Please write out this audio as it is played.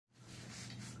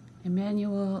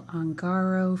Emanuel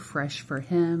Ungaro Fresh for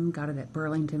him. Got it at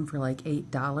Burlington for like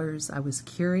 $8. I was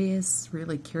curious,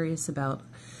 really curious about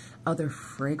other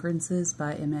fragrances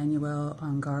by Emanuel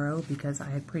Ungaro because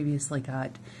I had previously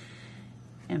got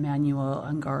Emanuel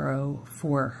Ungaro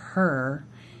for her,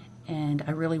 and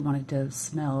I really wanted to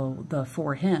smell the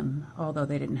for him, although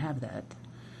they didn't have that.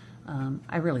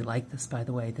 I really like this, by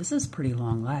the way. This is pretty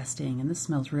long lasting, and this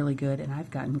smells really good, and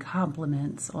I've gotten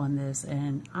compliments on this,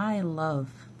 and I love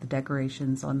the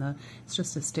decorations on the, it's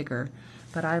just a sticker,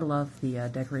 but I love the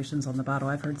decorations on the bottle.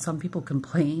 I've heard some people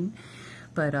complain,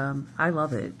 but I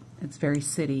love it. It's very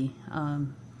city.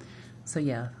 So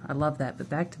yeah, I love that. But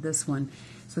back to this one.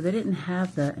 So they didn't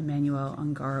have the Emanuel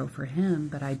Ungaro for him,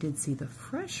 but I did see the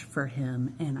Fresh for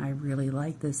him, and I really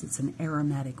like this. It's an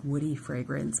aromatic woody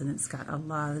fragrance, and it's got a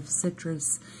lot of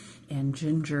citrus and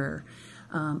ginger.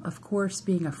 Of course,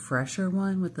 being a fresher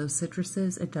one with those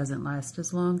citruses, it doesn't last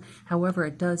as long. However,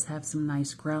 it does have some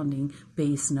nice grounding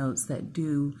base notes that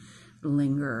do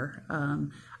linger.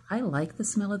 I like the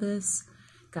smell of this.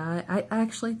 Guy, I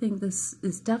actually think this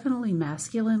is definitely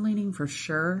masculine leaning for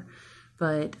sure,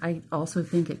 but I also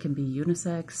think it can be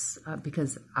unisex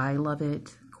because I love it.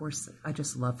 Of course, I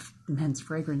just love men's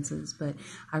fragrances, but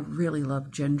I really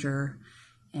love ginger,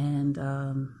 and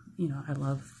you know, I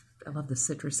love the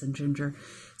citrus and ginger.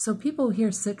 So people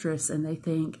hear citrus and they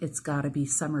think it's got to be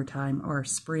summertime or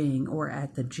spring or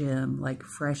at the gym, like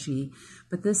freshy.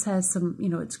 But this has some, you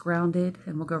know, it's grounded,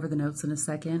 and we'll go over the notes in a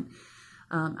second.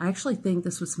 I actually think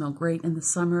this would smell great in the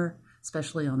summer,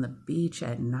 especially on the beach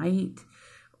at night,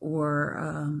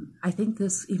 or I think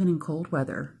this even in cold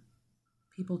weather.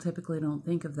 People typically don't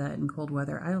think of that in cold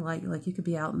weather. I like you could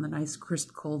be out in the nice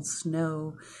crisp cold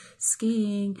snow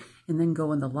skiing and then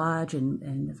go in the lodge,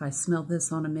 and if I smell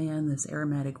this on a man, this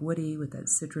aromatic woody with that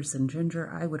citrus and ginger,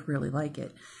 I would really like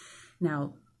it.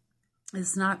 Now,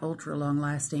 it's not ultra long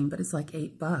lasting, but it's like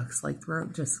 $8. Like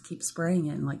just keep spraying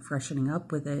it and like freshening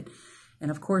up with it. And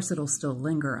of course, it'll still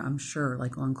linger, I'm sure,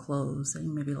 like on clothes,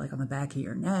 and maybe like on the back of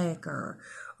your neck or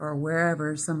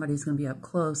wherever somebody's going to be up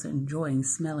close enjoying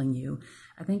smelling you.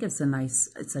 I think it's a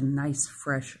nice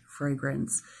fresh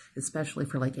fragrance, especially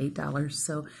for like $8.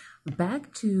 So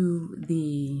back to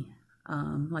the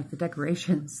like the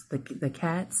decorations, the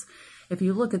cats. If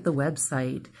you look at the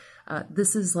website,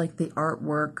 this is like the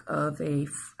artwork of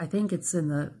I think it's in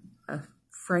the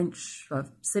French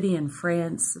city in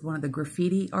France, one of the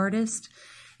graffiti artists,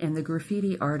 and the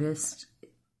graffiti artist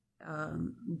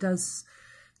does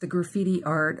the graffiti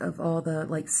art of all the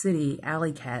like city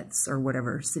alley cats or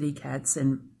whatever, city cats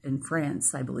in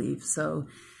France, I believe. So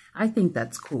I think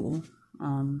that's cool.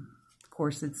 Of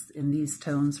course, it's in these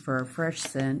tones for a fresh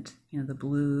scent, you know, the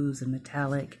blues and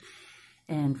metallic.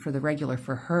 And for the regular,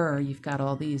 for her, you've got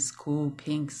all these cool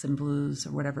pinks and blues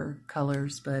or whatever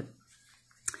colors, but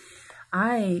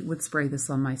I would spray this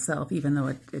on myself, even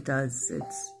though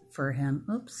it's for him.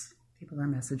 Oops, people are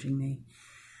messaging me.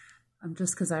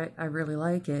 Just because I really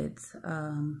like it.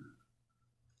 And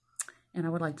I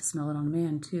would like to smell it on a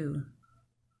man, too.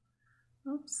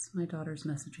 Oops, my daughter's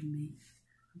messaging me.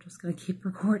 I'm just going to keep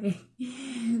recording.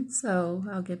 So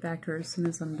I'll get back to her as soon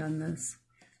as I'm done this.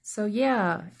 So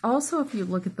yeah, also if you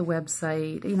look at the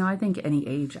website, you know, I think any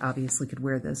age obviously could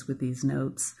wear this with these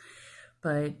notes.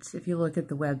 But if you look at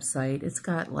the website, it's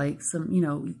got like some, you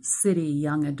know, city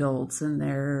young adults, and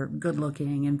they're good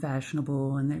looking and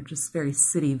fashionable, and they're just very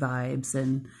city vibes,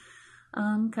 and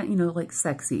kind, you know, like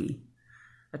sexy,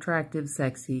 attractive,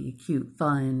 sexy, cute,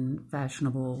 fun,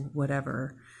 fashionable,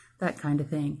 whatever, that kind of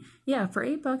thing. Yeah, for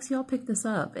 $8, y'all pick this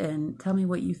up and tell me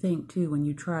what you think too when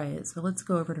you try it. So let's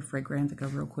go over to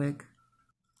Fragrantica real quick.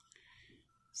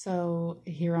 So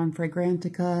here on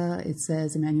Fragrantica, it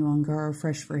says Emanuel Ungaro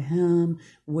Fresh for him,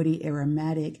 woody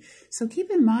aromatic. So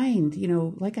keep in mind, you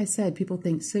know, like I said, people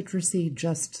think citrusy,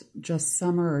 just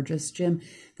summer or just gym.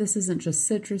 This isn't just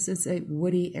citrus, it's a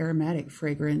woody aromatic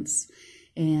fragrance.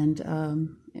 And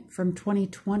from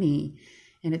 2020,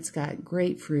 and it's got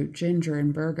grapefruit, ginger,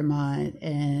 and bergamot,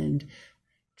 and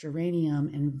geranium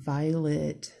and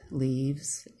violet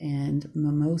leaves, and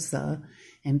mimosa,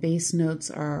 and base notes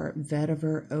are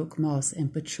vetiver, oakmoss,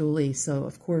 and patchouli. So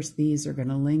of course these are going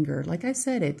to linger. Like I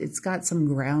said, it's got some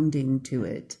grounding to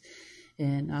it,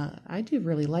 and I do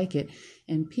really like it.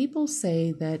 And people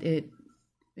say that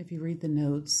if you read the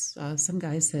notes, some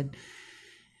guys said,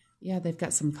 yeah, they've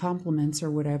got some compliments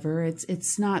or whatever.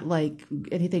 It's not like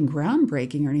anything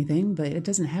groundbreaking or anything, but it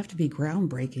doesn't have to be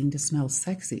groundbreaking to smell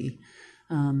sexy.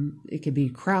 It could be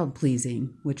crowd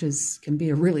pleasing, which can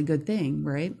be a really good thing,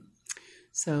 right?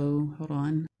 So hold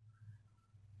on.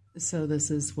 So this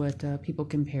is what people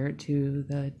compare it to,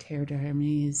 the terre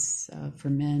d'armes for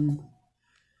men,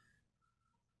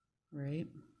 right?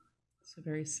 So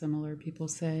very similar, people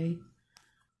say.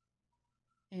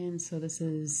 And so this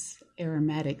is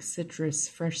aromatic, citrus,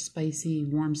 fresh, spicy,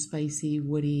 warm, spicy,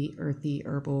 woody, earthy,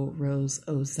 herbal, rose,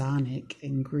 ozonic,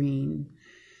 and green.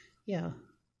 Yeah,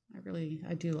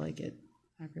 I do like it.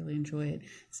 I really enjoy it.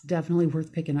 It's definitely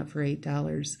worth picking up for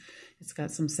 $8. It's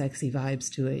got some sexy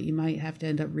vibes to it. You might have to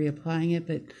end up reapplying it,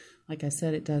 but like I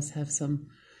said, it does have some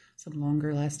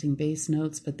longer lasting base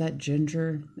notes, but that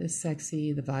ginger is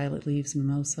sexy. The violet leaves,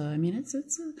 mimosa. I mean, it's a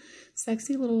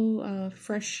sexy little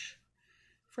fresh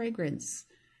fragrance.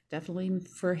 Definitely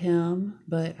for him,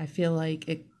 but I feel like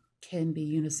it can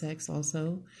be unisex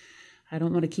also. I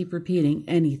don't want to keep repeating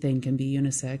anything can be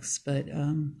unisex, but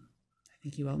I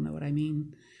think you all know what I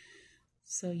mean.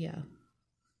 So yeah,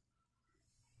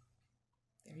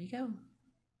 there you go.